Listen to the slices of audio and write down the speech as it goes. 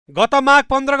गत माघ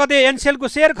 15 गते एनसेलको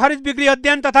शेयर खरिद बिक्री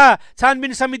अध्ययन तथा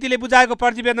छानबिन समितिले बुझाएको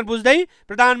प्रतिवेदन बुझ्दै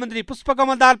प्रधानमन्त्री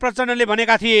पुष्पकमल दाहाल प्रचण्डले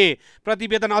भनेका थिए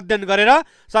प्रतिवेदन अध्ययन गरेर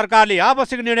सरकारले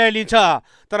आवश्यक निर्णय लिन्छ।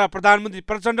 तर प्रधानमन्त्री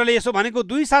प्रचण्डले यसो भनेको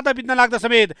 2 साता बित्न लाग्दा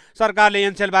समेत सरकारले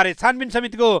एनसेलबारे छानबिन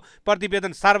समितिको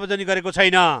प्रतिवेदन सार्वजनिक गरेको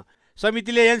छैन।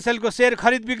 समितिले एनसेलको शेयर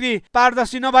खरिद बिक्री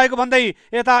पारदर्शी नभएको भन्दै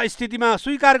यथा स्थितिमा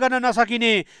स्वीकार गर्न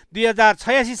नसकिने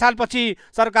 2086 सालपछि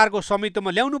सरकारको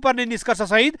स्वामित्वमा ल्याउनु पर्ने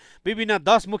निष्कर्षसहित विभिन्न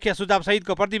 10 मुख्य सुझाव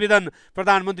सहितको प्रतिवेदन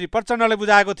प्रधानमन्त्री प्रचण्डले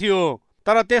बुझाएको थियो।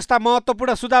 तर त्यस्ता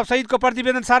महत्त्वपूर्ण सुझाव सहितको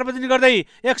प्रतिवेदन सार्वजनिक गर्दै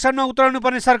एक्सनमा उत्रनु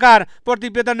पर्ने सरकार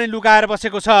प्रतिवेदन नै लुकाएर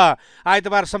बसेको छ।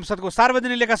 आइतबार संसदको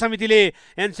सार्वजनिक लेखा समितिले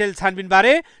एनसेल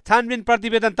छानबिनबारे छानबिन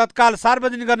प्रतिवेदन तत्काल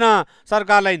सार्वजनिक गर्न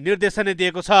सरकारलाई निर्देशन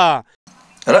दिएको छ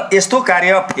र यस्तो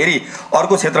कार्य फेरि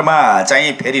अर्को क्षेत्रमा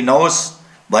चाहिँ फेरि नहोस्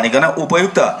भनिकन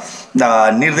उपयुक्त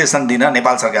निर्देशन दिन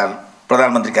नेपाल सरकार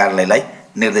प्रधानमन्त्री कार्यालयलाई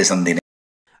निर्देशन दिने।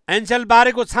 एनसेल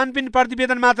बारेको छानबिन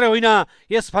प्रतिवेदन मात्रै होइन,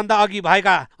 यसभन्दा अघि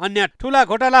भएका अन्य ठूला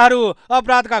घोटालाहरू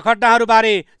अपराधका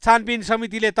घटनाहरूबारे छानबिन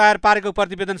समितिले तयार पारेको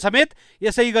प्रतिवेदन समेत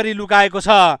यसै गरी लुकाएको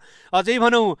छ। अझै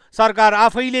भनौँ सरकार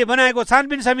आफैले बनाएको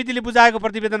छानबिन समितिले बुझाएको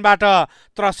प्रतिवेदनबाट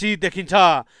त्रसित देखिन्छ।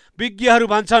 विज्ञहरू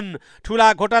भन्छन् ठूला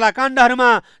घोटाला काण्डहरूमा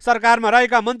सरकारमा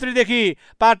रहेका मन्त्रीदेखि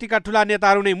पार्टीका ठूला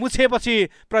नेताहरू नै मुछेपछि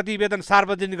प्रतिवेदन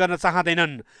सार्वजनिक गर्न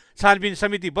चाहँदैनन्। छानबिन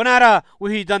समिति बनाएर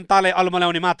उही जनतालाई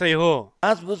अल्मल्याउने मात्रै हो।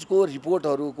 जाँचबुझको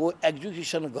रिपोर्टहरूको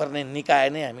एक्जिक्युसन गर्ने निकाय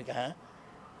नै हामी कहाँ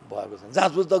भएको छ।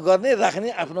 जाँचबुझ त गर्ने राख्ने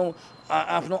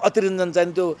आफ्नो अतिरञ्जन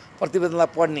चाहिँ त्यो प्रतिवेदनलाई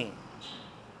पढ्ने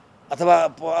अथवा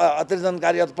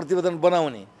अतिरञ्जनकारी प्रतिवेदन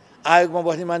बनाउने आयोगमा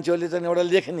बस्ने मान्छेहरूले चाहिँ एउटा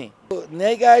लेख्ने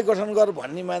न्यायिक आयोग गठन गर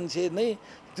भन्ने मान्छे नै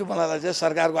त्यो मलाई चाहिँ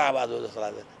सरकारको आवाज हो जस्तो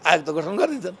लाग्छ। आयोग त गठन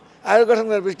गरिदिन्छन्, आयोग गठन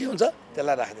गरेपछि के हुन्छ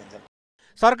त्यसलाई राखिदिन्छन्।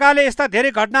 सरकारले यस्ता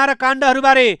धेरै घटना र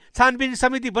काण्डहरूबारे छानबिन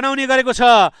समिति बनाउने गरेको छ,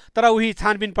 तर उही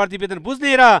छानबिन प्रतिवेदन बुझ्ने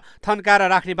र थन्काएर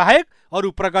राख्ने बाहेक अरू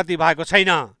प्रगति भएको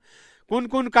छैन। कुन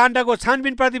कुन काण्डको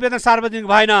छानबिन प्रतिवेदन सार्वजनिक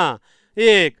भएन?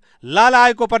 1. लाल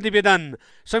आयोगको प्रतिवेदन।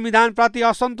 संविधानप्रति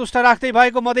असन्तुष्ट राख्दै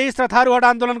भएको मधेस र थारूहट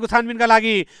आन्दोलनको छानबिनका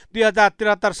लागि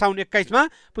 2073 साउन 21 मा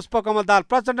पुष्पकमल दाहाल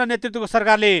प्रचण्ड नेतृत्वको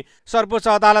सरकारले सर्वोच्च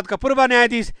अदालतका पूर्व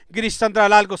न्यायाधीश गिरीश चन्द्र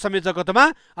लालको संयोजकत्वमा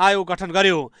आयोग गठन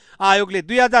गर्यो। आयोगले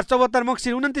 2074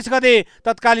 मङ्सिर 29 गते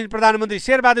तत्कालीन प्रधानमन्त्री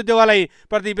शेरबहादुर देउवालाई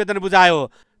प्रतिवेदन बुझायो।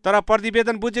 तर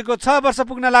प्रतिवेदन बुझेको 6 वर्ष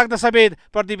पुग्न लाग्दा समेत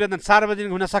प्रतिवेदन सार्वजनिक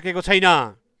हुन सकेको छैन।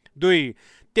 2.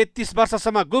 33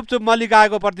 वर्षसम्म गुपचुप मल्लिक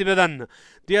आएको प्रतिवेदन।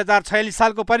 2046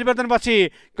 सालको परिवर्तनपछि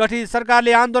गठित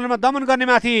सरकारले आन्दोलनमा दमन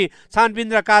गर्नेमाथि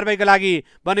छानबिन र कारबाहीका लागि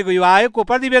बनेको यो आयोगको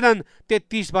प्रतिवेदन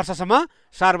 33 वर्षसम्म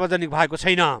सार्वजनिक भएको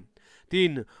छैन।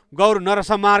 3. गौर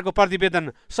नरसंहारको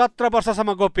प्रतिवेदन 17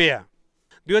 वर्षसम्म गोप्य।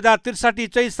 2063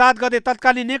 चैत 7 गते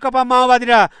तत्कालीन नेकपा माओवादी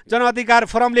र जनअधिकार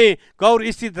फोरमले गौर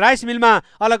स्थित राइस मिलमा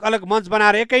अलग अलग मञ्च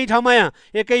बनाएर एकै ठाउँमा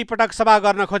एकै पटक सभा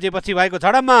गर्न खोजेपछि भएको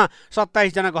झडपमा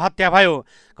 27 जनाको हत्या भयो।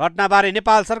 घटनाबारे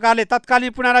नेपाल सरकारले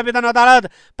तत्कालीन पुनरावेदन अदालत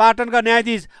पाटनका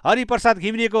न्यायाधीश हरिप्रसाद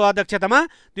घिमिरेको अध्यक्षतामा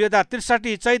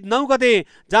 2063 चैत 9 गते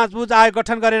जाँचबुझ आयोग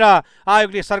गठन गरेर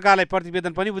आयोगले सरकारलाई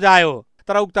प्रतिवेदन पनि बुझायो।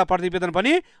 तर उक्त प्रतिवेदन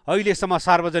पनि अहिलेसम्म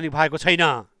सार्वजनिक भएको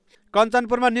छैन।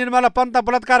 कञ्चनपुरमा निर्मला पन्त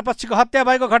बलात्कार पछिको हत्या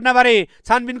भएको घटनाबारे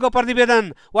छानबिनको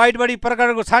प्रतिवेदन, वाइट बडी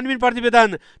प्रकरणको छानबिन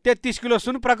प्रतिवेदन, 33 किलो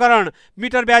सुन प्रकरण,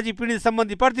 मिटर ब्याजी पीडित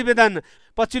सम्बन्धी प्रतिवेदन,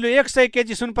 पछिल्लो 100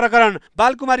 केजी सुन प्रकरण,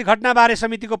 बालकुमारी घटनाबारे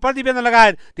समितिको प्रतिवेदन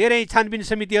लगायत धेरै छानबिन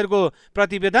समितिहरूको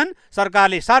प्रतिवेदन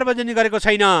सरकारले सार्वजनिक गरेको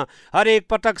छैन। हरेक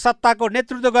पटक सत्ताको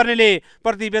नेतृत्व गर्नेले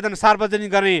प्रतिवेदन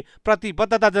सार्वजनिक गर्ने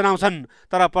प्रतिबद्धता जनाउँछन्,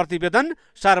 तर प्रतिवेदन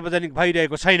सार्वजनिक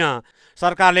भइरहेको छैन।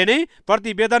 सरकारले नै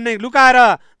प्रतिवेदन नै लुकाएर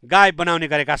गायब बनाउने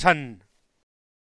गरेका छन्।